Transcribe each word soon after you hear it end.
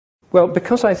Well,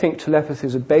 because I think telepathy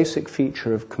is a basic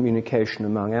feature of communication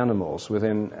among animals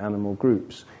within animal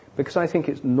groups, because I think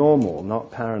it's normal,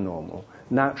 not paranormal,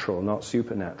 natural, not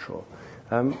supernatural,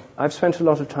 I've spent a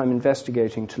lot of time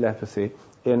investigating telepathy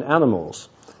in animals.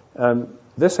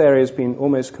 This area has been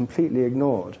almost completely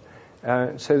ignored.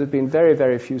 So there have been very,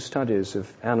 very few studies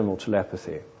of animal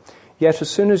telepathy. Yet as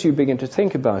soon as you begin to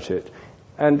think about it,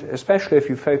 and especially if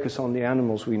you focus on the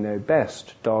animals we know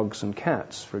best, dogs and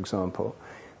cats, for example,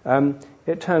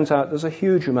 it turns out there's a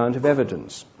huge amount of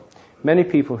evidence. Many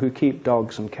people who keep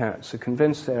dogs and cats are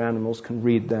convinced their animals can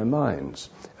read their minds.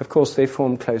 Of course, they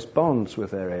form close bonds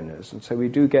with their owners, and so we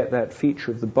do get that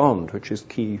feature of the bond, which is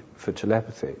key for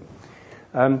telepathy.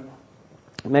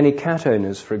 Many cat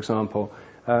owners, for example,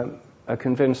 are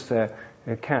convinced their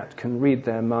cat can read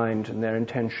their mind and their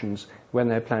intentions when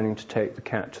they're planning to take the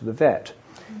cat to the vet.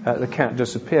 The cat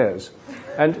disappears.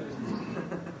 And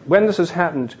when this has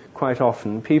happened quite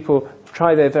often, people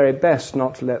try their very best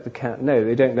not to let the cat know.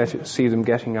 They don't let it see them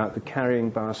getting out the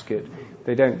carrying basket.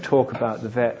 They don't talk about the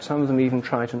vet. Some of them even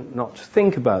try to not to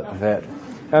think about the vet.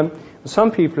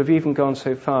 Some people have even gone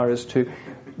so far as to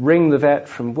ring the vet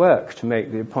from work to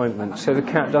make the appointment so the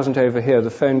cat doesn't overhear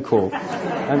the phone call.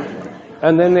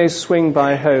 And then they swing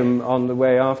by home on the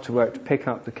way after work to pick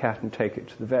up the cat and take it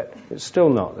to the vet. It's still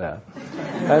not there.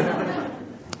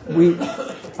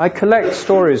 I collect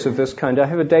stories of this kind. I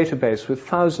have a database with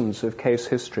thousands of case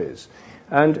histories.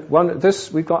 And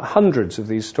we've got hundreds of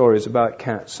these stories about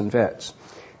cats and vets.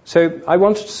 So I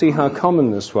wanted to see how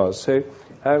common this was. So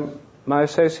my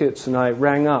associates and I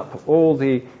rang up all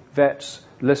the vets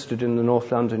listed in the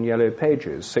North London Yellow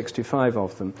Pages, 65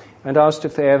 of them, and asked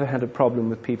if they ever had a problem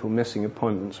with people missing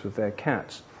appointments with their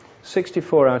cats.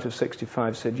 64 out of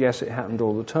 65 said yes, it happened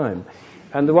all the time.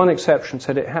 And the one exception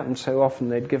said it happened so often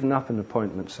they'd given up an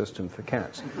appointment system for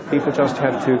cats. People just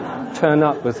had to turn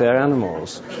up with their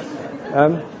animals.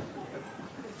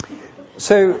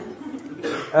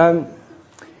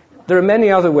 There are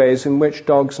many other ways in which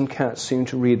dogs and cats seem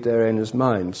to read their owners'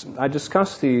 minds. I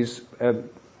discuss these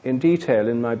in detail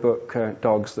in my book,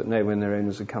 Dogs That Know When Their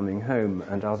Owners Are Coming Home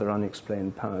and Other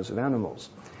Unexplained Powers of Animals.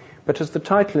 But as the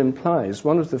title implies,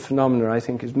 one of the phenomena I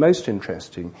think is most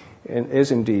interesting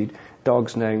is indeed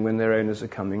dogs knowing when their owners are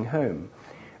coming home.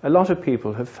 A lot of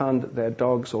people have found that their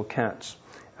dogs or cats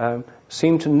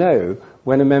seem to know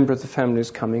when a member of the family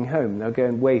is coming home. They'll go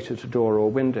and wait at a door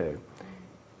or window.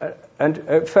 And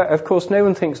of course, no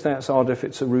one thinks that's odd if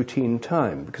it's a routine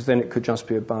time, because then it could just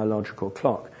be a biological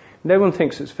clock. No one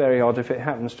thinks it's very odd if it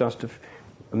happens just a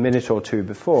minute or two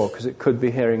before, because it could be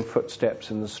hearing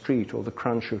footsteps in the street or the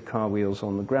crunch of car wheels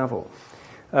on the gravel.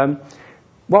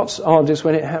 What's odd is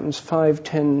when it happens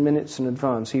 5-10 minutes in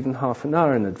advance, even half an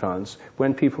hour in advance,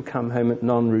 when people come home at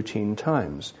non-routine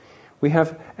times. We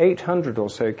have 800 or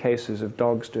so cases of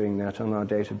dogs doing that on our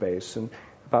database, and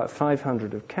about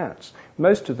 500 of cats,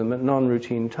 most of them at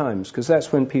non-routine times, because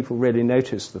that's when people really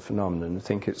notice the phenomenon and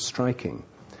think it's striking.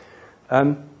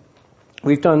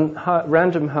 We've done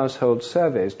random household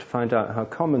surveys to find out how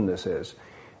common this is.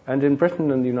 And in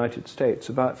Britain and the United States,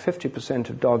 about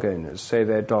 50% of dog owners say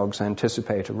their dogs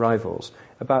anticipate arrivals,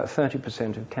 about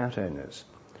 30% of cat owners.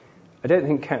 I don't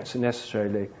think cats are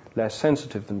necessarily less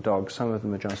sensitive than dogs. Some of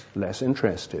them are just less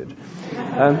interested.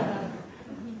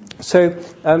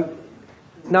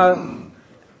 Now,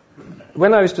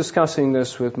 when I was discussing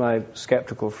this with my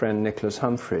skeptical friend Nicholas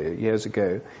Humphrey years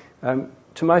ago,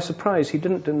 to my surprise, he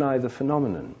didn't deny the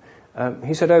phenomenon.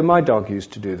 He said, "Oh, my dog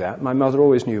used to do that. My mother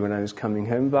always knew when I was coming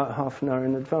home about half an hour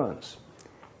in advance."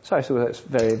 So I thought, well, that's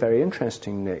very, very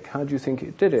interesting, Nick. How do you think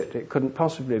it did it? It couldn't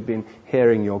possibly have been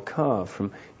hearing your car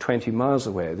from 20 miles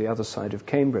away, the other side of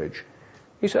Cambridge.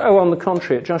 He said, "Oh, on the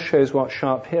contrary, it just shows what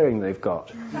sharp hearing they've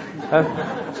got."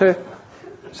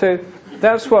 So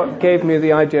that's what gave me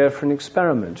the idea for an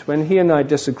experiment. When he and I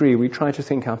disagree, we try to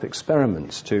think up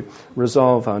experiments to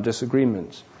resolve our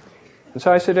disagreements. And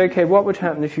so I said, okay, what would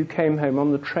happen if you came home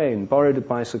on the train, borrowed a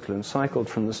bicycle and cycled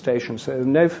from the station so there were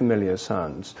no familiar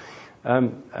sounds?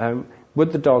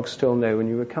 Would the dog still know when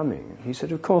you were coming? He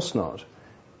said, of course not.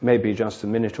 Maybe just a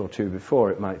minute or two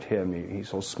before it might hear me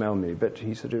or smell me, but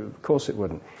he said, of course it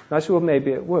wouldn't. And I said, well,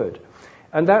 maybe it would.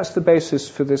 And that's the basis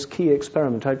for this key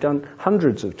experiment. I've done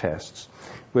hundreds of tests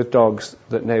with dogs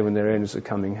that know when their owners are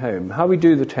coming home. How we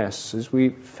do the tests is we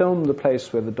film the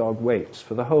place where the dog waits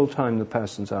for the whole time the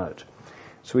person's out.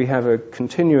 So we have a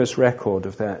continuous record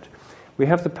of that. We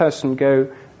have the person go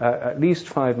at least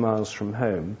 5 miles from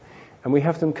home, and we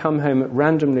have them come home at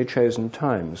randomly chosen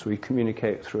times. We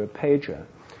communicate through a pager.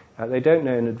 They don't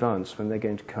know in advance when they're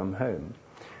going to come home.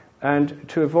 And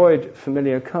to avoid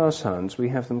familiar car sounds, we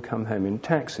have them come home in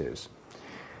taxis.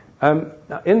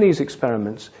 In these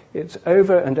experiments, it's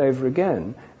over and over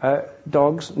again.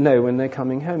 Dogs know when they're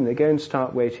coming home. They go and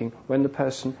start waiting when the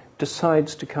person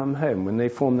decides to come home, when they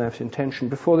form that intention,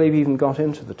 before they've even got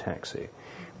into the taxi.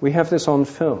 We have this on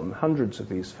film, hundreds of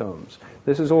these films.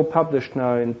 This is all published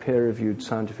now in peer-reviewed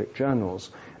scientific journals,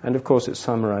 and of course it's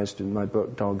summarized in my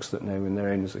book, Dogs That Know When Their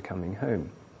Owners Are Coming Home.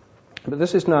 But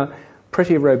this is now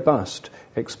pretty robust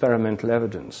experimental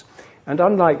evidence. And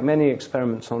unlike many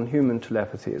experiments on human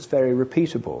telepathy, it's very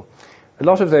repeatable. A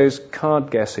lot of those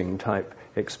card-guessing type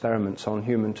experiments on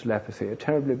human telepathy are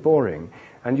terribly boring,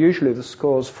 and usually the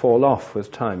scores fall off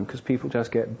with time because people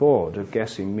just get bored of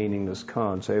guessing meaningless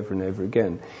cards over and over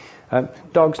again.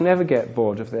 Dogs never get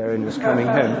bored of their owners coming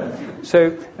home.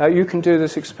 So you can do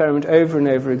this experiment over and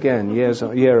over again,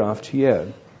 year after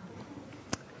year.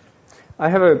 I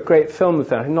have a great film of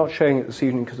that. I'm not showing it this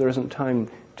evening because there isn't time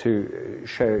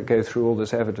to go through all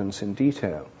this evidence in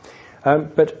detail.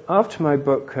 But after my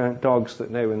book, Dogs That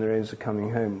Know When Their Owners Are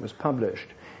Coming Home, was published,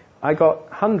 I got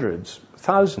hundreds,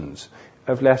 thousands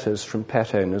of letters from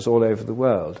pet owners all over the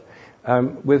world,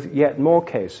 with yet more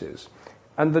cases.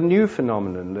 And the new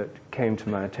phenomenon that came to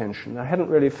my attention, I hadn't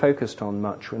really focused on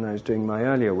much when I was doing my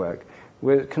earlier work,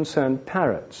 concerned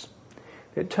parrots.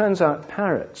 It turns out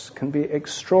parrots can be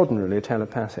extraordinarily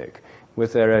telepathic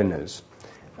with their owners.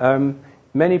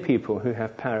 Many people who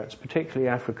have parrots, particularly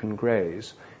African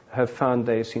greys, have found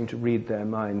they seem to read their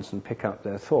minds and pick up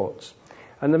their thoughts.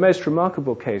 And the most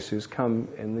remarkable cases come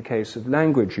in the case of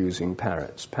language-using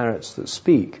parrots, parrots that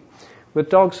speak. With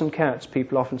dogs and cats,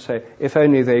 people often say, if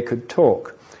only they could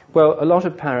talk. Well, a lot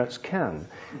of parrots can.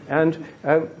 And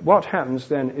what happens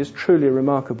then is truly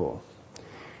remarkable.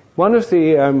 One of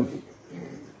the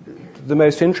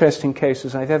most interesting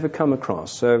cases I've ever come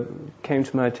across came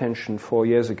to my attention 4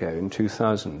 years ago, in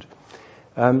 2000.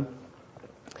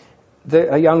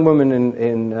 A young woman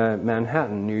in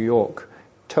Manhattan, New York,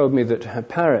 told me that her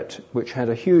parrot, which had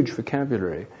a huge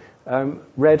vocabulary,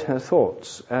 read her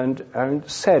thoughts and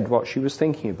said what she was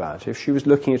thinking about. If she was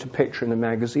looking at a picture in a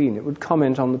magazine, it would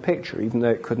comment on the picture, even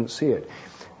though it couldn't see it.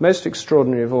 Most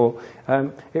extraordinary of all,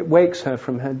 it wakes her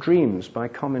from her dreams by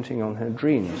commenting on her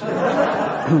dreams.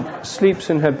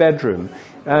 Sleeps in her bedroom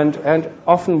and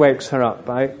often wakes her up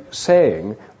by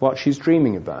saying what she's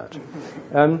dreaming about.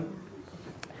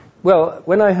 Well,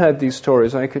 when I heard these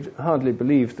stories, I could hardly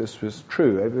believe this was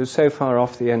true. It was so far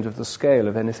off the end of the scale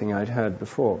of anything I'd heard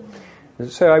before.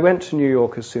 So I went to New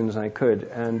York as soon as I could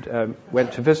and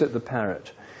went to visit the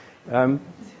parrot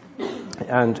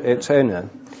and its owner.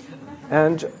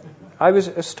 And I was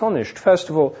astonished. First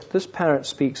of all, this parrot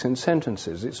speaks in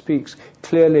sentences. It speaks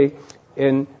clearly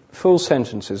in full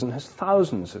sentences and has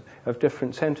thousands of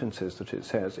different sentences that it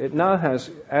says. It now has,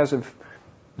 as of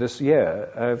this year,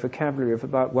 a vocabulary of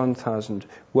about 1,000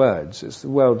 words. It's the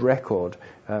world record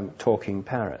talking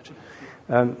parrot.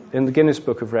 In the Guinness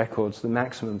Book of Records, the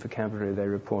maximum vocabulary they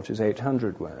report is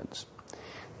 800 words.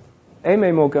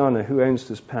 Aimee Morgana, who owns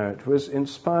this parrot, was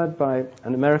inspired by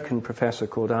an American professor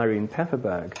called Irene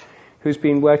Pepperberg, who's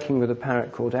been working with a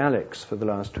parrot called Alex for the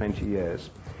last 20 years.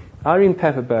 Irene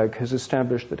Pepperberg has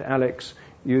established that Alex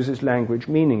uses language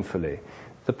meaningfully.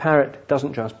 The parrot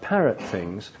doesn't just parrot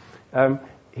things.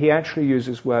 He actually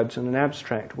uses words in an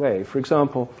abstract way. For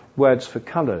example, words for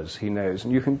colours he knows.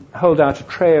 And you can hold out a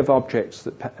tray of objects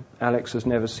that Alex has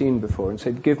never seen before and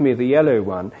say, give me the yellow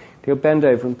one. He'll bend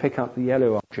over and pick up the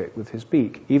yellow object with his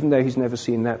beak, even though he's never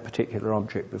seen that particular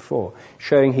object before,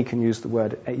 showing he can use the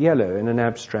word yellow in an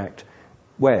abstract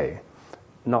way,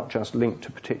 not just linked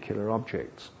to particular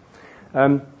objects.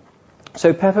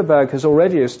 So Pepperberg has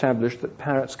already established that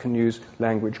parrots can use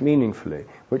language meaningfully,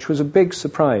 which was a big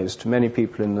surprise to many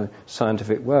people in the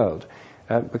scientific world,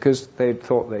 because they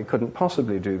thought they couldn't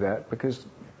possibly do that because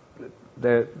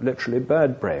they're literally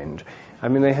bird-brained. I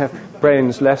mean, they have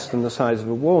brains less than the size of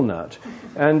a walnut.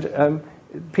 And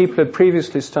people had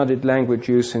previously studied language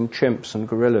use in chimps and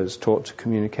gorillas taught to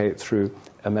communicate through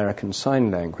American Sign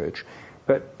Language,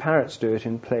 but parrots do it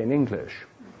in plain English,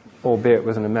 albeit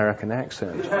with an American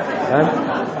accent.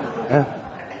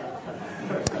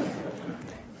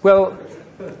 Well,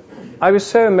 I was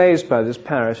so amazed by this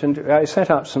parrot, and I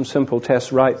set up some simple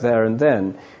tests right there and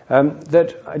then,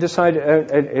 that I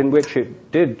decided, in which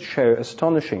it did show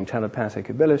astonishing telepathic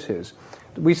abilities.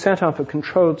 We set up a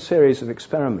controlled series of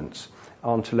experiments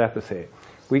on telepathy.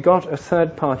 We got a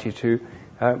third party to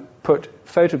put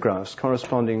photographs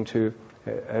corresponding to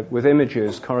with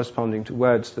images corresponding to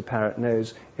words the parrot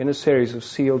knows in a series of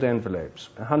sealed envelopes,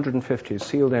 150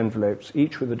 sealed envelopes,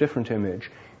 each with a different image,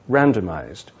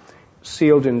 randomized,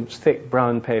 sealed in thick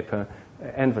brown paper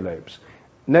envelopes.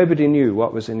 Nobody knew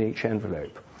what was in each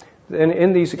envelope.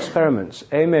 in these experiments,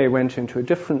 Aimee went into a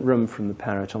different room from the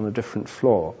parrot on a different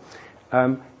floor,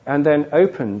 and then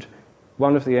opened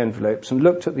one of the envelopes and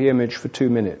looked at the image for 2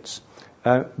 minutes,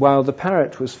 while the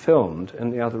parrot was filmed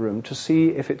in the other room to see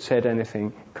if it said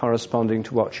anything corresponding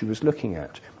to what she was looking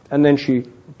at. And then she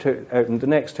opened the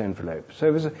next envelope. So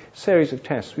it was a series of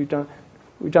tests. We've done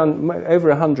over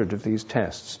 100 of these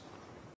tests.